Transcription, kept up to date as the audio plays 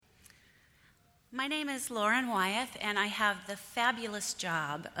My name is Lauren Wyeth, and I have the fabulous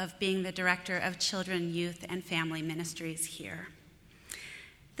job of being the Director of Children, Youth, and Family Ministries here.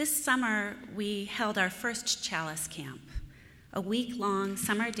 This summer, we held our first Chalice Camp, a week-long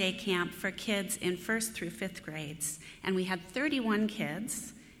summer day camp for kids in 1st through 5th grades, and we had 31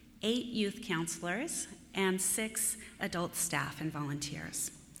 kids, 8 youth counselors, and 6 adult staff and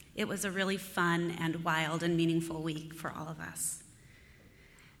volunteers. It was a really fun and wild and meaningful week for all of us.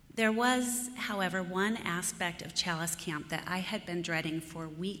 There was, however, one aspect of Chalice Camp that I had been dreading for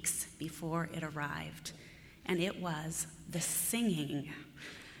weeks before it arrived, and it was the singing.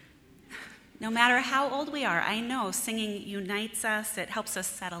 No matter how old we are, I know singing unites us, it helps us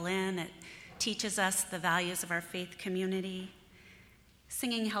settle in, it teaches us the values of our faith community.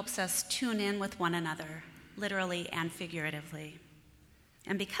 Singing helps us tune in with one another, literally and figuratively.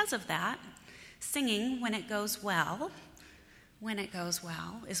 And because of that, singing, when it goes well,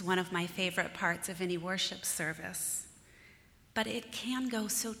 is one of my favorite parts of any worship service. But it can go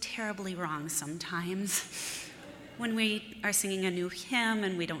so terribly wrong sometimes. When we are singing a new hymn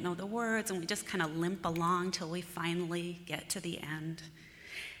and we don't know the words and we just kind of limp along till we finally get to the end,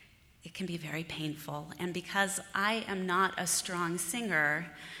 it can be very painful. And because I am not a strong singer,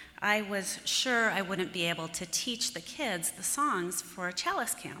 I was sure I wouldn't be able to teach the kids the songs for a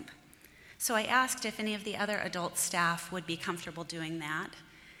Chalice Camp. So I asked if any of the other adult staff would be comfortable doing that,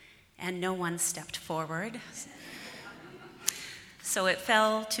 and no one stepped forward. So it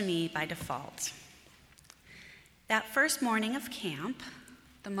fell to me by default. That first morning of camp,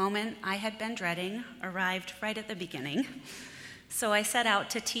 the moment I had been dreading arrived right at the beginning. So I set out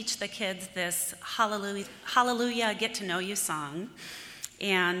to teach the kids this Hallelujah Get to Know You song,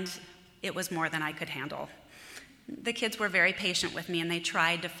 and it was more than I could handle. The kids were very patient with me, and they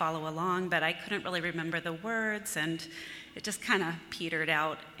tried to follow along, but I couldn't really remember the words, and it just kind of petered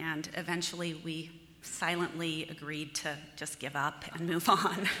out, and eventually we silently agreed to just give up and move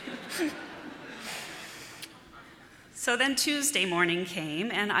on. So then Tuesday morning came,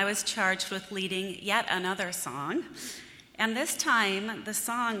 and I was charged with leading yet another song, and this time the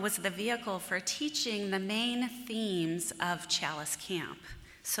song was the vehicle for teaching the main themes of Chalice Camp,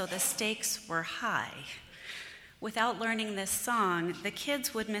 so the stakes were high. Without learning this song, the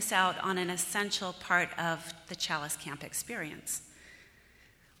kids would miss out on an essential part of the Chalice Camp experience.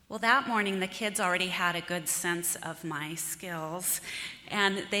 Well, that morning, the kids already had a good sense of my skills,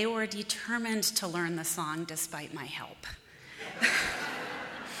 and they were determined to learn the song despite my help.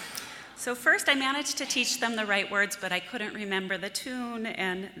 So first, I managed to teach them the right words, but I couldn't remember the tune,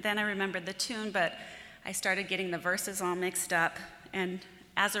 and then I remembered the tune, but I started getting the verses all mixed up, and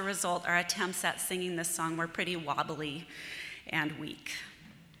as a result, our attempts at singing this song were pretty wobbly and weak.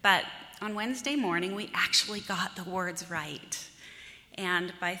 But on Wednesday morning, we actually got the words right.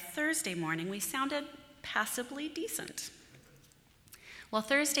 And by Thursday morning, we sounded passably decent. Well,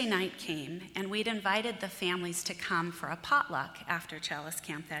 Thursday night came, and we'd invited the families to come for a potluck after Chalice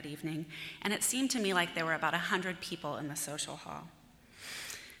Camp that evening, and it seemed to me like there were about 100 people in the social hall.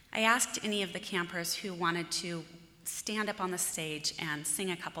 I asked any of the campers who wanted to stand up on the stage and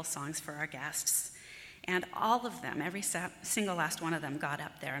sing a couple songs for our guests. And all of them, every single last one of them, got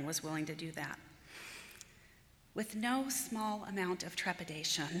up there and was willing to do that. With no small amount of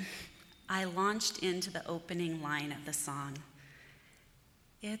trepidation, I launched into the opening line of the song.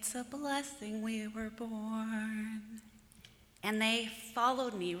 It's a blessing we were born. And they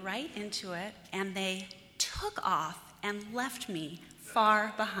followed me right into it, and they took off and left me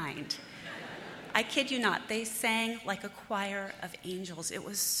far behind. I kid you not, they sang like a choir of angels. It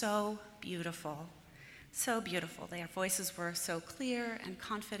was so beautiful, so beautiful. Their voices were so clear and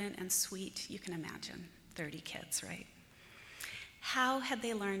confident and sweet. You can imagine, 30 kids, right? How had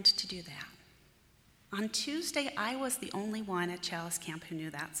they learned to do that? On Tuesday, I was the only one at Chalice Camp who knew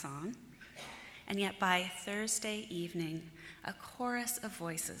that song. And yet by Thursday evening, a chorus of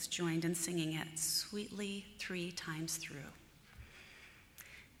voices joined in singing it sweetly 3 times through.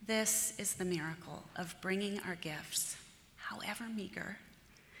 This is the miracle of bringing our gifts, however meager,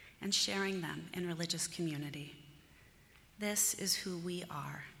 and sharing them in religious community. This is who we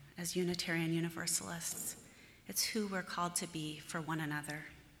are as Unitarian Universalists. It's who we're called to be for one another.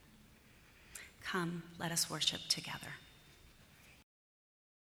 Come, let us worship together.